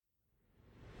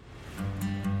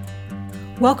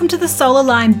Welcome to the Soul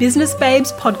Aligned Business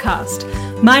Babes podcast.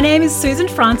 My name is Susan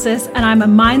Francis and I'm a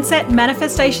mindset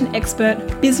manifestation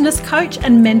expert, business coach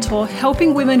and mentor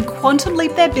helping women quantum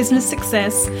leap their business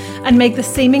success and make the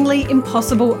seemingly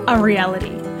impossible a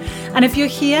reality. And if you're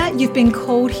here, you've been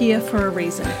called here for a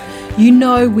reason. You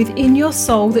know within your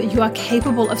soul that you are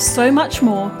capable of so much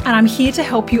more, and I'm here to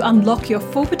help you unlock your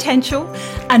full potential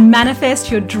and manifest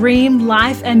your dream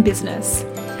life and business.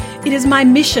 It is my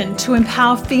mission to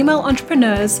empower female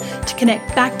entrepreneurs to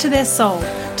connect back to their soul,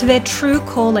 to their true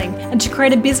calling, and to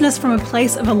create a business from a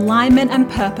place of alignment and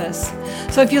purpose.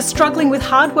 So if you're struggling with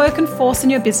hard work and force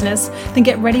in your business, then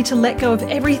get ready to let go of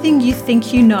everything you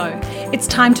think you know. It's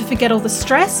time to forget all the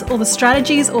stress, all the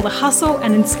strategies, all the hustle,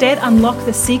 and instead unlock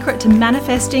the secret to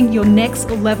manifesting your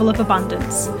next level of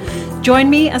abundance.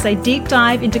 Join me as I deep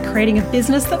dive into creating a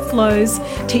business that flows,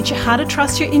 teach you how to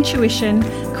trust your intuition,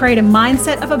 create a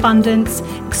mindset of abundance,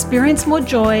 experience more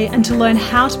joy, and to learn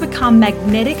how to become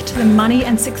magnetic to the money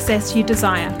and success you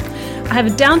desire. I have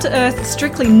a down-to-earth,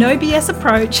 strictly no BS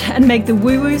approach and make the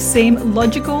woo-woo seem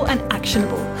logical and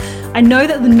actionable. I know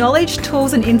that the knowledge,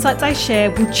 tools, and insights I share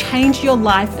will change your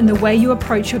life and the way you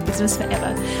approach your business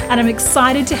forever. And I'm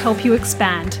excited to help you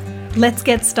expand. Let's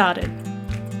get started.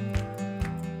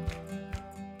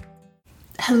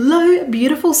 Hello,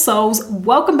 beautiful souls.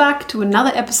 Welcome back to another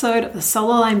episode of the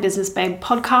Soul Aligned Business Babe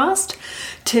podcast.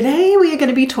 Today, we are going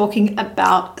to be talking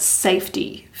about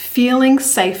safety, feeling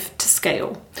safe to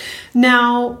scale.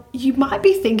 Now, you might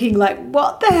be thinking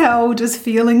what the hell does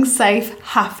feeling safe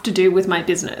have to do with my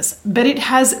business? But it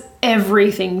has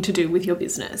everything to do with your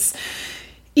business.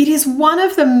 It is one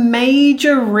of the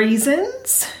major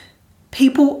reasons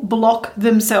people block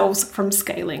themselves from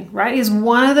scaling, right? It is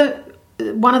one of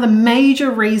the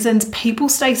major reasons people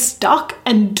stay stuck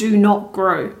and do not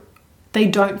grow. They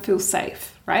don't feel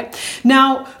safe, right?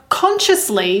 Now,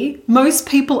 consciously, most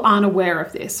people aren't aware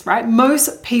of this, right?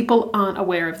 Most people aren't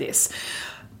aware of this.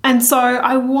 And so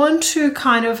I want to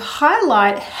kind of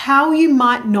highlight how you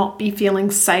might not be feeling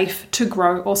safe to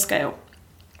grow or scale.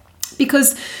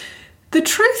 Because the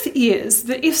truth is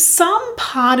that if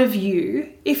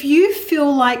you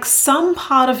feel like some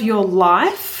part of your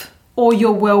life or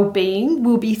your well-being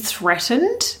will be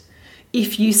threatened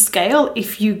if you scale,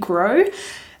 if you grow,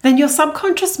 then your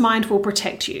subconscious mind will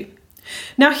protect you.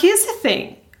 Now, here's the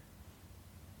thing.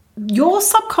 Your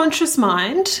subconscious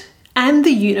mind and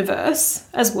the universe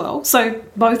as well, so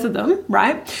both of them,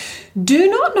 right, do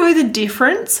not know the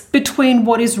difference between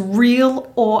what is real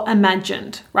or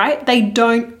imagined, right? They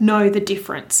don't know the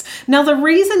difference. Now, the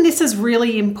reason this is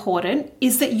really important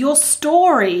is that your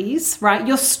stories, right,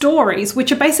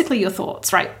 which are basically your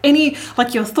thoughts, right?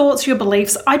 Your thoughts, your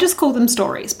beliefs, I just call them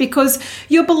stories because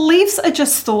your beliefs are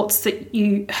just thoughts that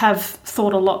you have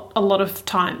thought a lot of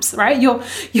times, right? Your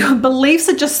beliefs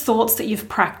are just thoughts that you've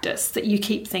practiced, that you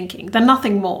keep thinking. They're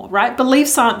nothing more, right?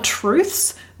 Beliefs aren't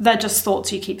truths. They're just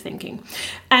thoughts you keep thinking.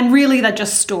 And really, they're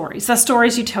just stories. They're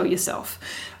stories you tell yourself.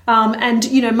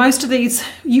 Most of these,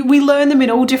 we learn them in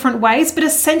all different ways, but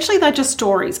essentially they're just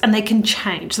stories and they can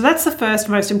change. So that's the first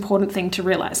most important thing to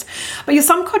realize. But your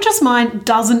subconscious mind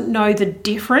doesn't know the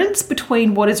difference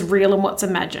between what is real and what's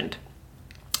imagined.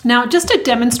 Now, just to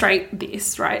demonstrate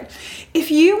this, right? If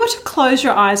you were to close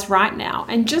your eyes right now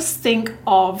and just think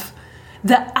of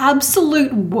the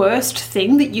absolute worst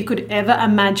thing that you could ever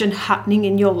imagine happening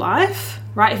in your life,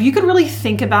 right? If you could really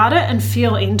think about it and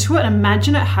feel into it,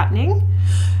 imagine it happening,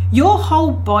 your whole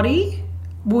body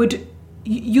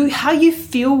how you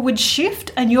feel would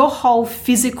shift and your whole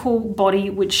physical body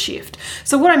would shift.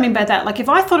 So what I mean by that, if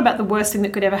I thought about the worst thing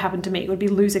that could ever happen to me, it would be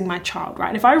losing my child,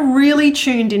 right? If I really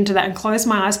tuned into that and closed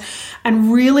my eyes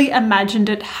and really imagined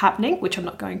it happening, which I'm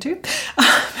not going to,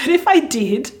 but if I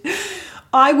did,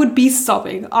 I would be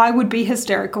sobbing, I would be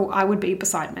hysterical, I would be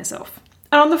beside myself.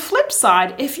 And on the flip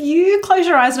side, if you close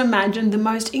your eyes and imagine the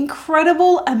most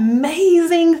incredible,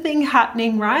 amazing thing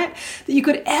happening, right, that you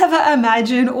could ever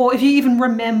imagine, or if you even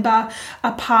remember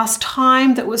a past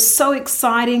time that was so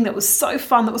exciting, that was so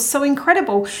fun, that was so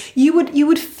incredible, you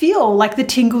would feel like the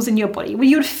tingles in your body.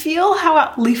 You would feel how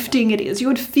uplifting it is. You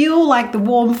would feel like the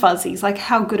warm fuzzies, like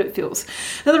how good it feels.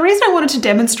 Now, the reason I wanted to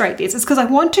demonstrate this is because I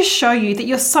want to show you that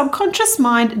your subconscious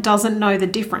mind doesn't know the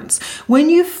difference. When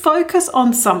you focus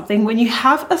on something, when you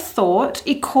have a thought,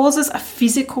 it causes a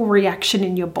physical reaction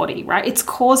in your body, right? It's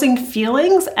causing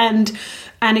feelings, and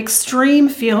extreme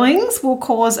feelings will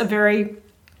cause a very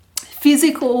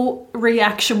physical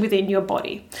reaction within your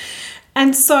body.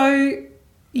 And so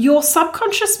your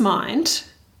subconscious mind,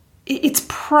 its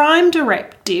prime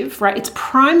directive, right? Its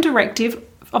prime directive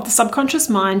of the subconscious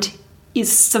mind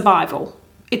is survival.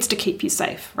 It's to keep you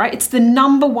safe, right? It's the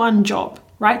number one job.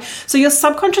 right? So your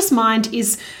subconscious mind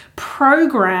is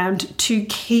programmed to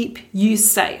keep you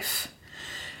safe.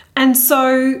 And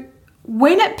so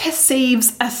when it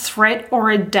perceives a threat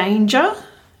or a danger,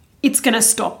 it's going to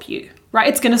stop you, right?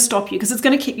 It's going to stop you because it's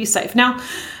going to keep you safe. Now,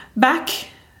 back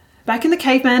in the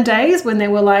caveman days when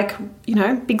there were like, you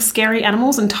know, big scary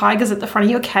animals and tigers at the front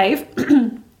of your cave,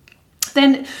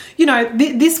 then, you know,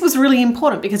 this was really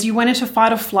important because you went into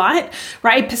fight or flight,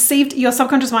 right? Your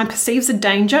subconscious mind perceives a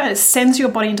danger and it sends your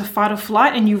body into fight or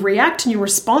flight, and you react and you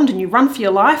respond and you run for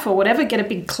your life or whatever, get a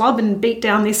big club and beat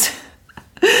down this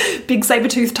big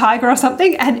saber-toothed tiger or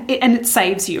something, and it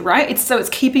saves you, right? So it's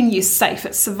keeping you safe.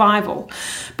 It's survival.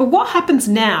 But what happens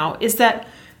now is that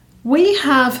we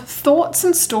have thoughts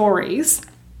and stories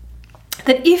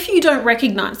that if you don't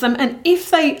recognize them and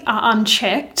if they are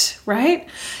unchecked, right,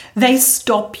 they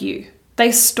stop you.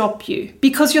 They stop you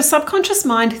because your subconscious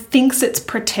mind thinks it's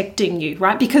protecting you,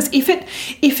 right? Because if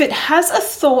it has a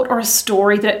thought or a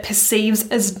story that it perceives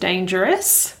as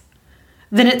dangerous,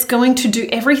 then it's going to do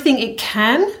everything it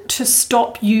can to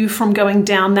stop you from going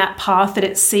down that path that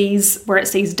it sees, where it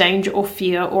sees danger or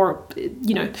fear or,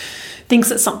 you know, thinks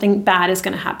that something bad is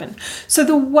going to happen. So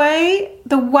the way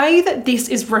that this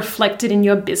is reflected in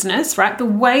your business, right, the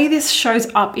way this shows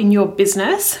up in your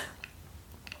business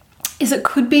is it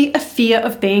could be a fear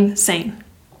of being seen,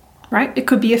 right? It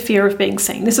could be a fear of being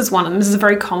seen. This is one of them. This is a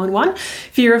very common one,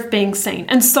 fear of being seen.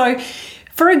 And so,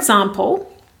 for example,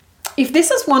 if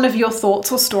this is one of your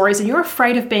thoughts or stories and you're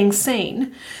afraid of being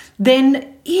seen,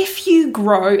 then if you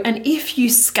grow and if you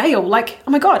scale, like,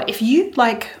 oh my God, if you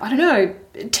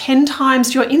 10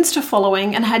 times your Insta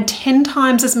following and had 10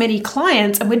 times as many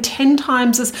clients and were 10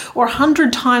 times or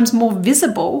 100 times more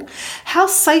visible, how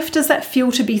safe does that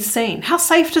feel to be seen? How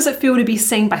safe does it feel to be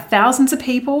seen by thousands of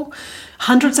people,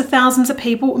 hundreds of thousands of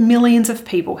people, millions of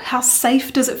people? How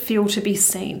safe does it feel to be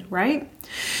seen, right?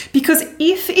 Because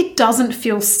if it doesn't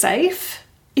feel safe,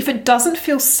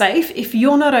 if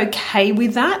you're not okay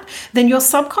with that, then your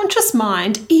subconscious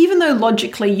mind, even though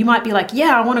logically you might be like,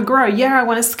 yeah, I want to grow, yeah, I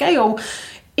want to scale,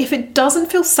 if it doesn't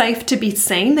feel safe to be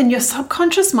seen, then your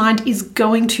subconscious mind is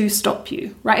going to stop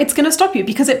you, right? It's going to stop you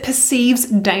because it perceives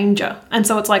danger. And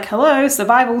so it's like, hello,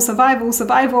 survival, survival,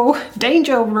 survival,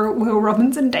 danger, Will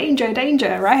Robinson, danger,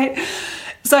 danger, right?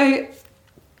 So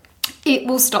it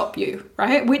will stop you,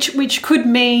 right? Which could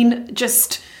mean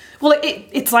just, well,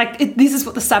 it's like, this is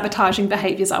what the sabotaging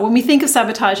behaviors are. When we think of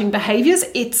sabotaging behaviors,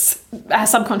 it's our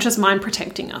subconscious mind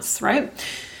protecting us, right?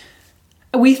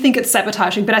 We think it's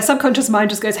sabotaging, but our subconscious mind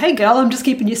just goes, hey girl, I'm just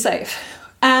keeping you safe.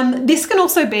 This can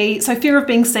also be, so fear of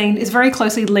being seen is very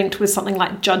closely linked with something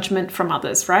like judgment from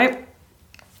others, right?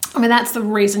 I mean, that's the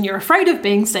reason you're afraid of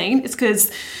being seen. It's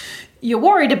because you're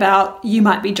worried about you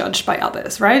might be judged by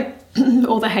others, right?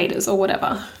 Or the haters or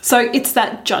whatever. So it's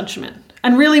that judgment.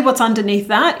 And really what's underneath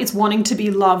that is wanting to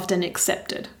be loved and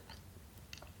accepted.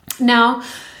 Now,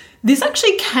 this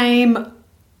actually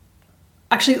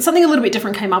something a little bit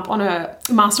different came up on a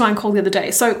mastermind call the other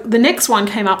day. So the next one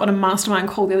came up on a mastermind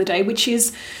call the other day, which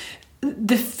is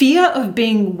the fear of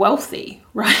being wealthy,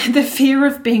 right? The fear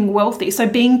of being wealthy. So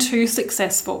being too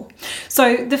successful.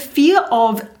 So the fear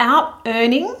of out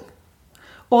earning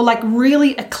or like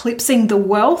really eclipsing the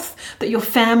wealth that your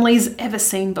family's ever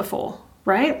seen before,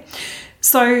 right?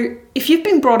 So if you've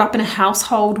been brought up in a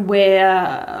household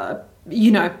where,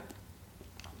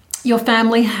 your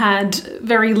family had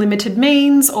very limited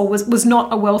means or was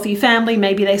not a wealthy family,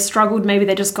 maybe they struggled, maybe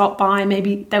they just got by,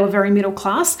 maybe they were very middle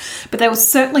class, but they were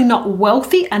certainly not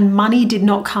wealthy and money did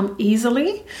not come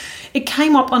easily. It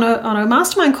came up on a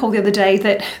mastermind call the other day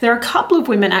that there are a couple of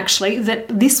women actually that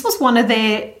this was one of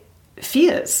their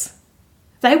fears.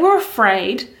 They were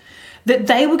afraid that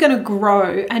they were going to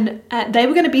grow and they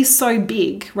were going to be so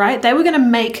big, right? They were going to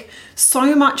make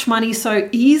so much money so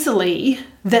easily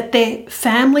that their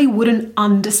family wouldn't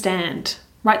understand,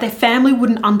 right? Their family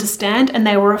wouldn't understand, and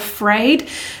they were afraid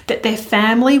that their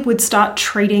family would start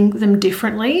treating them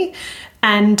differently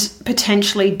and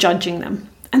potentially judging them.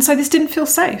 And so this didn't feel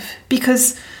safe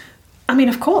because, I mean,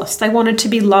 of course, they wanted to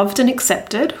be loved and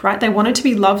accepted, right? They wanted to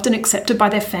be loved and accepted by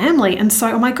their family. And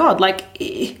so, oh my God, like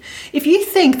if you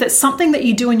think that something that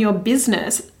you do in your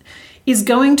business is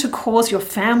going to cause your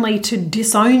family to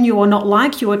disown you or not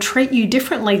like you or treat you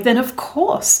differently, then of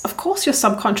course your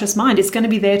subconscious mind is going to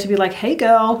be there to be like, hey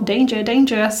girl, danger,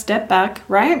 danger, step back,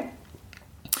 right?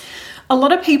 A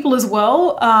lot of people as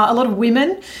well, a lot of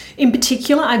women in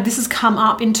particular, this has come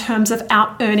up in terms of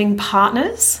out-earning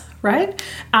partners, right?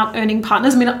 Out-earning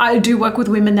partners. I mean, I do work with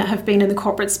women that have been in the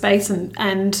corporate space and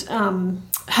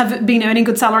have been earning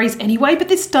good salaries anyway, but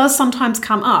this does sometimes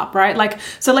come up, right? Like,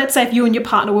 so let's say if you and your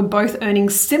partner were both earning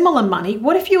similar money,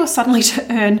 what if you were suddenly to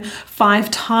earn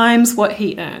 5 times what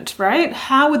he earned, right?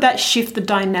 How would that shift the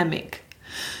dynamic?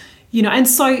 You know, and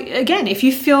so again, if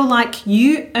you feel like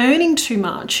you earning too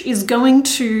much is going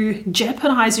to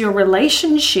jeopardize your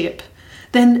relationship,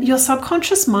 then your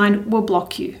subconscious mind will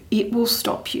block you. It will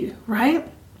stop you, right?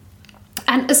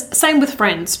 And same with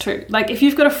friends too. Like if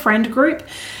you've got a friend group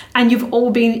and you've all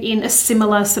been in a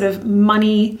similar sort of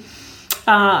money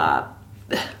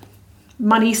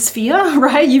sphere,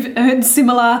 right? You've earned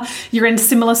similar, you're in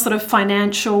similar sort of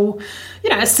financial,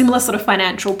 a similar sort of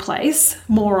financial place,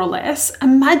 more or less.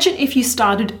 Imagine if you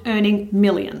started earning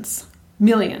millions,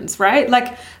 right?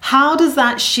 Like how does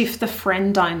that shift the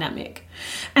friend dynamic?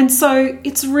 And so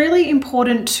it's really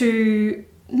important to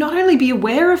not only be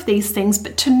aware of these things,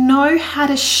 but to know how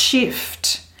to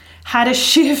shift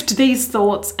these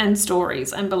thoughts and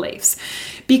stories and beliefs.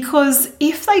 Because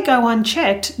if they go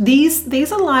unchecked,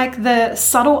 these are like the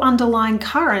subtle underlying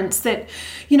currents that,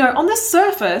 on the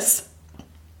surface,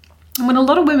 and when a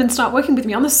lot of women start working with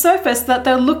me on the surface, that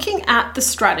they're looking at the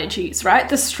strategies, right?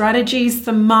 The strategies,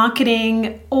 the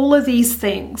marketing, all of these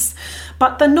things,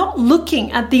 but they're not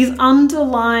looking at these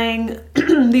underlying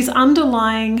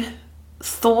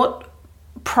thought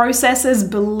processes,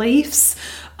 beliefs.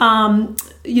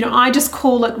 I just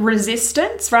call it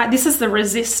resistance, right? This is the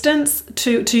resistance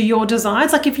to your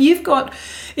desires. Like if you've got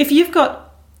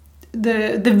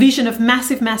the vision of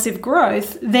massive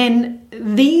growth, then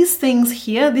these things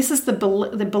here, this is the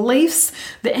beliefs,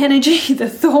 the energy, the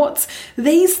thoughts,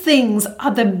 these things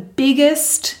are the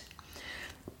biggest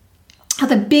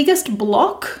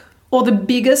block or the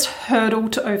biggest hurdle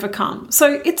to overcome.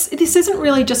 So this isn't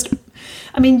really just,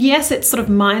 yes, it's sort of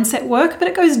mindset work, but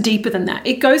it goes deeper than that.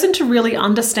 It goes into really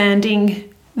understanding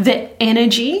the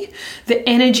energy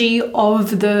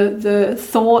of the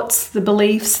thoughts, the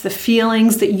beliefs, the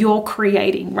feelings that you're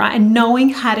creating, right? And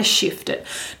knowing how to shift it,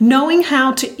 knowing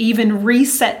how to even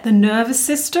reset the nervous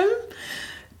system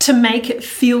to make it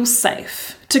feel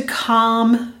safe, to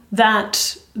calm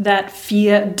that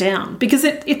fear down, because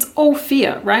it's all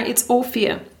fear, right? It's all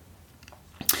fear.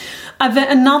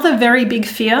 Another very big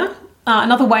fear,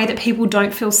 another way that people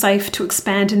don't feel safe to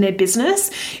expand in their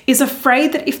business is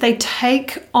afraid that if they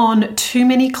take on too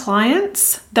many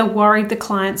clients, they're worried the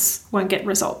clients won't get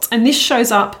results. And this shows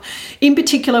up in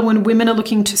particular when women are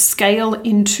looking to scale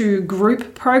into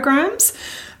group programs.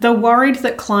 They're worried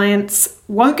that clients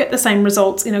won't get the same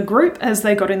results in a group as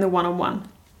they got in the one-on-one.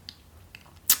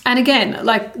 And again,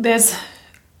 like there's,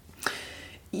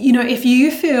 if you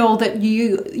feel that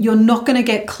you're not going to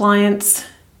get clients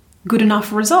good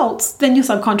enough results, then your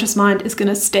subconscious mind is going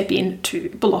to step in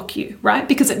to block you, right?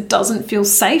 Because it doesn't feel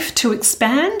safe to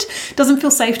expand. It doesn't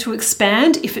feel safe to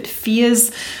expand if it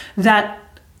fears that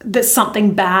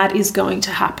something bad is going to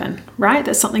happen, right?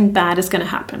 That something bad is going to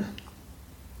happen.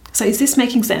 So is this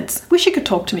making sense? Wish you could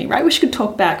talk to me, right? Wish you could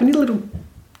talk back. We need a little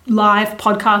live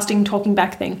podcasting talking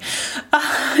back thing.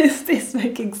 Is this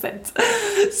making sense?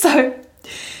 So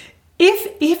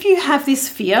if you have this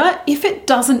fear, if it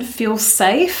doesn't feel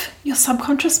safe, your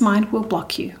subconscious mind will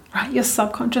block you, right? Your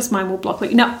subconscious mind will block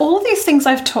you. Now, all of these things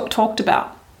I've talked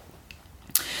about,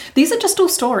 these are just all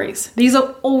stories. These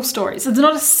are all stories. There's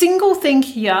not a single thing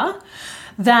here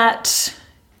that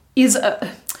is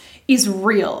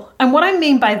real. And what I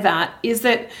mean by that is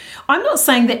that I'm not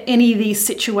saying that any of these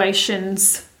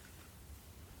situations,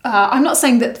 I'm not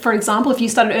saying that, for example, if you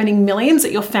started earning millions,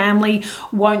 that your family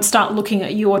won't start looking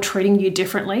at you or treating you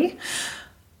differently.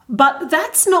 But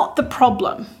that's not the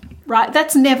problem, right?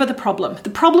 That's never the problem.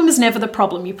 The problem is never the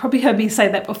problem. You probably heard me say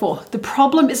that before. The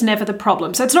problem is never the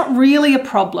problem. So it's not really a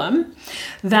problem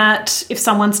that if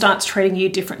someone starts treating you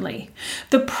differently.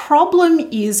 The problem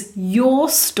is your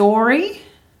story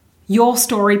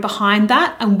behind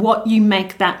that and what you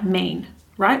make that mean.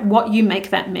 Right? What you make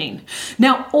that mean.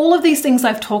 Now, all of these things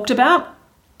I've talked about,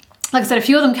 like I said, a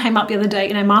few of them came up the other day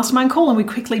in a mastermind call and we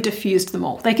quickly diffused them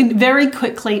all. They can very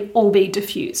quickly all be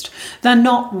diffused. They're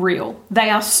not real.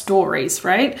 They are stories,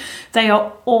 right? They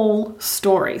are all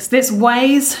stories. There's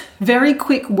ways, very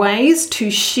quick ways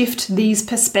to shift these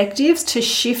perspectives, to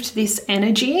shift this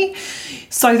energy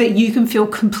so that you can feel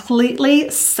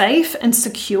completely safe and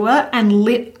secure and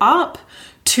lit up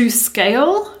to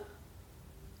scale,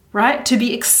 right? To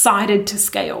be excited to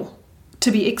scale, to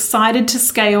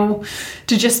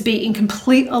just be in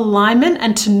complete alignment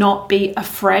and to not be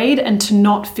afraid and to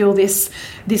not feel this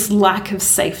lack of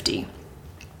safety.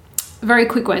 Very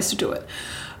quick ways to do it.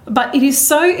 But it is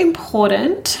so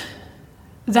important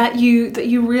that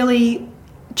you really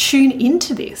tune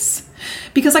into this.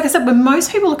 Because like I said, when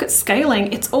most people look at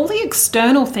scaling, it's all the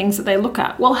external things that they look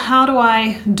at. Well, how do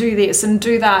I do this and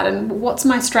do that? And what's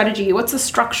my strategy? What's the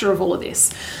structure of all of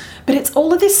this? But it's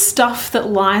all of this stuff that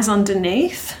lies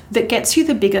underneath that gets you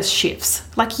the biggest shifts.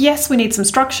 Like, yes, we need some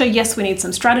structure. Yes, we need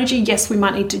some strategy. Yes, we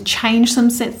might need to change some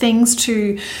things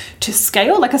to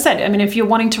scale. Like I said, I mean, if you're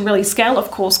wanting to really scale, of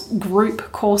course,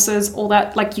 group courses, all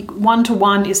that, like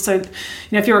one-to-one is so,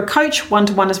 if you're a coach,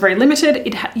 one-to-one is very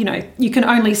limited. You can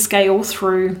only scale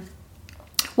through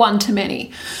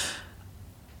one-to-many.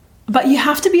 But you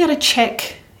have to be able to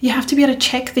check. You have to be able to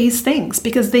check these things,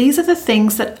 because these are the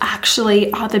things that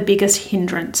actually are the biggest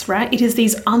hindrance, right? It is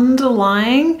these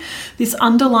underlying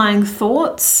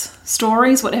thoughts,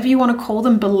 stories, whatever you want to call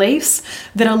them, beliefs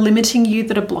that are limiting you,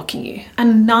 that are blocking you.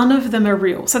 And none of them are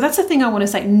real. So that's the thing I want to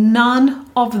say.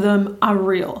 None of them are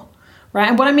real, right?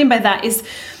 And what I mean by that is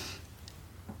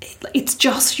it's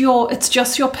just your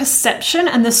perception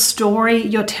and the story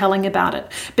you're telling about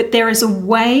it. But there is a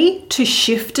way to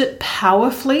shift it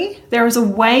powerfully. There is a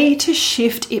way to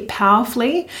shift it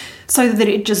powerfully so that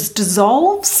it just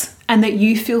dissolves and that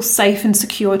you feel safe and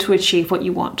secure to achieve what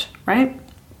you want, right?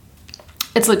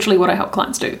 It's literally what I help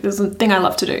clients do. This is the thing I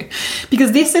love to do,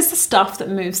 because this is the stuff that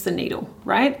moves the needle,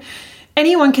 right?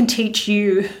 Anyone can teach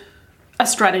you a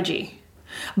strategy,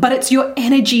 but it's your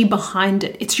energy behind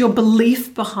it. It's your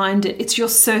belief behind it. It's your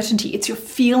certainty. It's your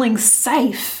feeling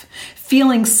safe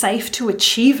to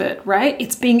achieve it, right?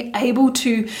 It's being able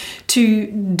to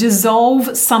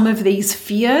dissolve some of these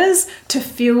fears, to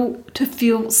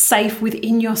feel safe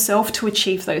within yourself to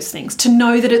achieve those things, to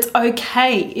know that it's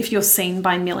okay if you're seen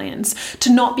by millions, to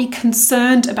not be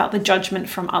concerned about the judgment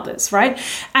from others, right?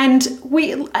 And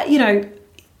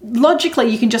logically,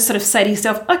 you can just sort of say to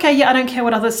yourself, okay, yeah, I don't care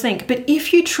what others think. But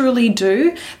if you truly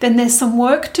do, then there's some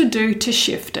work to do to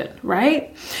shift it,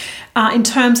 right? In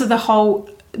terms of the whole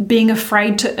being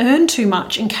afraid to earn too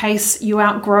much in case you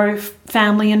outgrow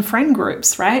family and friend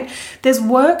groups, right? There's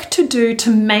work to do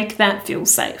to make that feel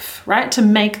safe, right? To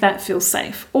make that feel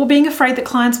safe. Or being afraid that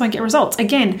clients won't get results.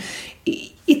 Again,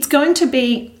 it's going to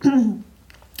be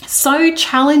so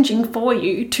challenging for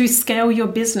you to scale your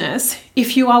business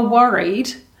if you are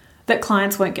worried that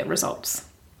clients won't get results,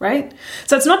 right?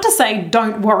 So it's not to say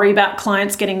don't worry about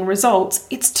clients getting results.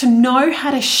 It's to know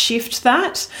how to shift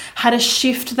that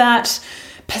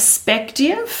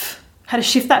perspective,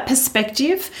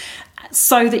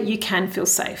 so that you can feel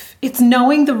safe. It's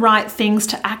knowing the right things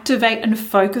to activate and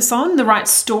focus on, the right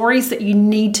stories that you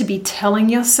need to be telling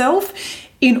yourself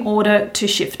in order to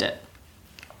shift it.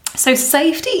 So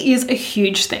safety is a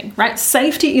huge thing, right?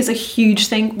 Safety is a huge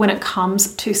thing when it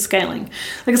comes to scaling.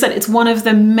 Like I said, it's one of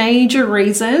the major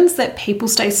reasons that people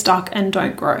stay stuck and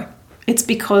don't grow. It's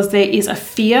because there is a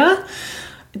fear.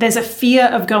 There's a fear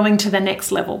of going to the next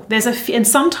level. And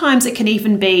sometimes it can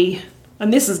even be,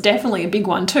 and this is definitely a big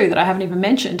one too that I haven't even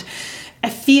mentioned, a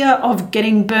fear of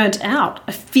getting burnt out,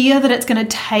 a fear that it's going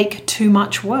to take too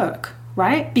much work.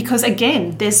 Right? Because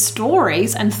again, there's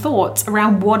stories and thoughts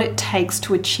around what it takes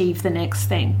to achieve the next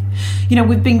thing.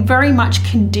 We've been very much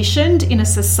conditioned in a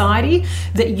society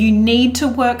that you need to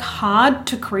work hard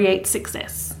to create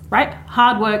success, right?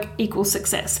 Hard work equals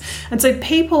success. And so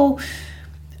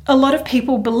a lot of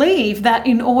people believe that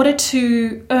in order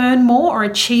to earn more or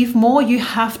achieve more, you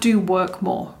have to work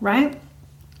more, right?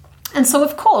 And so,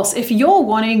 of course, if you're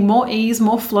wanting more ease,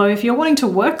 more flow, if you're wanting to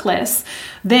work less,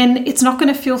 then it's not going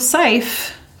to feel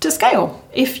safe to scale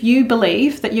if you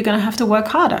believe that you're going to have to work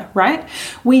harder, right?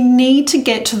 We need to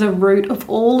get to the root of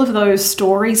all of those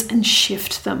stories and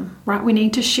shift them, right? We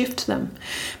need to shift them,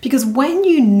 because when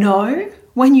you know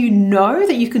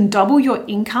that you can double your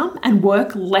income and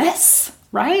work less,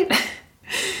 right?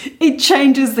 It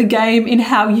changes the game in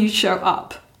how you show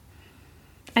up.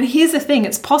 And here's the thing,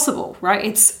 it's possible, right?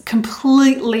 It's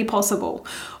completely possible.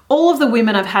 All of the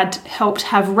women I've helped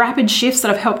have rapid shifts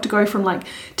that I've helped to go from like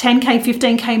 10K,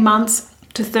 15K months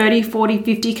to 30, 40,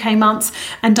 50K months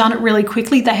and done it really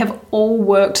quickly. They have all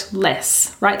worked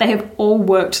less, right? They have all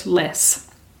worked less.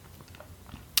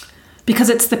 Because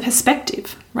it's the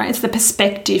perspective, right? It's the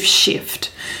perspective shift.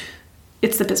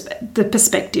 It's the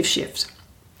perspective shift.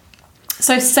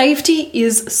 So safety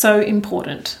is so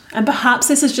important. And perhaps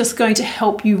this is just going to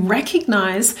help you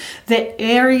recognize the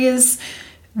areas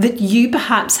that you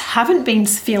perhaps haven't been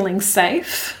feeling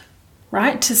safe,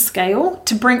 right, to scale,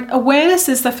 to bring awareness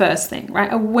is the first thing,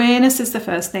 right? Awareness is the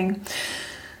first thing.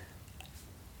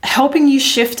 Helping you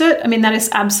shift it, I mean, that is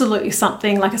absolutely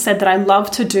something, like I said, that I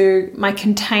love to do.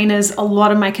 A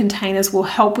lot of my containers will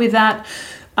help with that.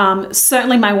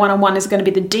 Certainly my one-on-one is going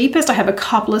to be the deepest. I have a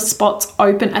couple of spots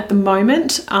open at the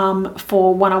moment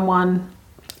for one-on-one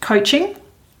coaching.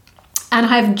 And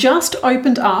I've just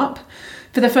opened up,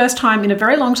 for the first time in a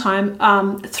very long time,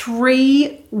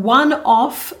 3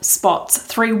 one-off spots.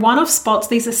 3 one-off spots.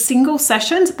 These are single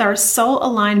sessions. They're a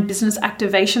soul-aligned business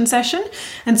activation session.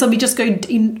 And so we just go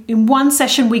in one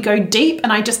session, we go deep,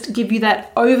 and I just give you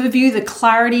that overview, the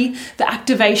clarity, the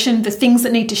activation, the things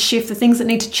that need to shift, the things that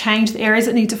need to change, the areas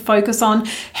that need to focus on,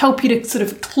 help you to sort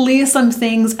of clear some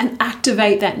things and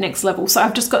activate that next level. So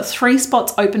I've just got 3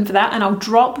 spots open for that, and I'll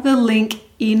drop the link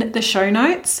in the show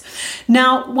notes.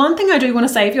 Now, one thing I do want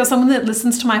to say, if you're someone that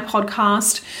listens to my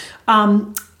podcast,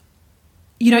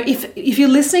 if you're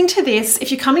listening to this,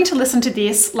 if you're coming to listen to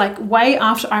this like way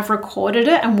after I've recorded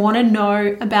it and want to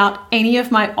know about any of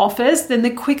my offers, then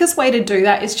the quickest way to do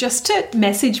that is just to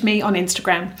message me on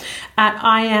Instagram at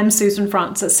I am Susan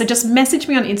Francis. So just message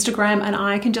me on Instagram and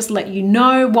I can just let you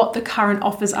know what the current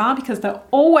offers are, because they're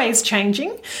always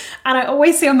changing. And I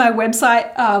always see on my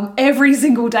website every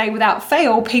single day without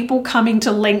fail, people coming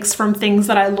to links from things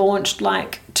that I launched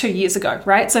like 2 years ago,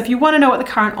 right? So if you want to know what the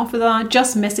current offers are,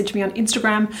 just message me on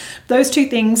Instagram. Those 2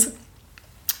 things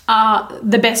are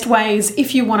the best ways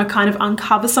if you want to kind of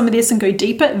uncover some of this and go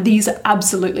deeper. These are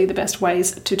absolutely the best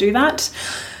ways to do that.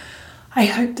 I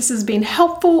hope this has been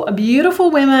helpful.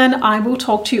 Beautiful women. I will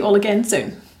talk to you all again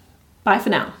soon. Bye for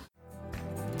now.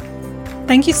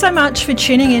 Thank you so much for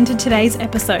tuning in to today's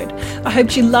episode. I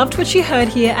hope you loved what you heard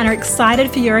here and are excited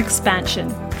for your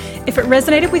expansion. If it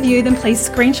resonated with you, then please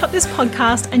screenshot this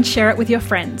podcast and share it with your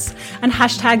friends, and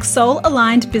hashtag Soul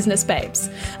Aligned Business Babes.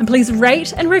 And please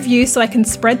rate and review so I can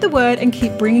spread the word and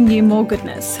keep bringing you more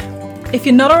goodness. If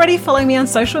you're not already following me on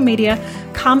social media,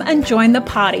 come and join the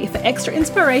party for extra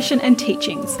inspiration and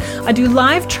teachings. I do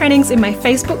live trainings in my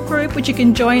Facebook group, which you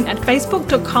can join at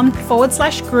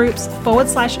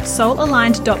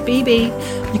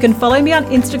facebook.com/groups/soulaligned.bb. You can follow me on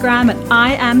Instagram at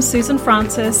I am Susan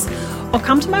Francis, or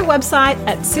come to my website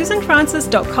at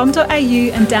susanfrancis.com.au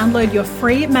and download your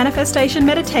free manifestation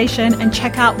meditation and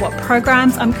check out what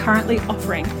programs I'm currently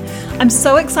offering. I'm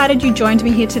so excited you joined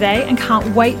me here today and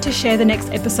can't wait to share the next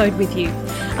episode with you.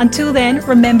 Until then,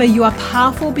 remember you are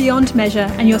powerful beyond measure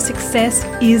and your success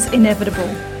is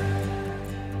inevitable.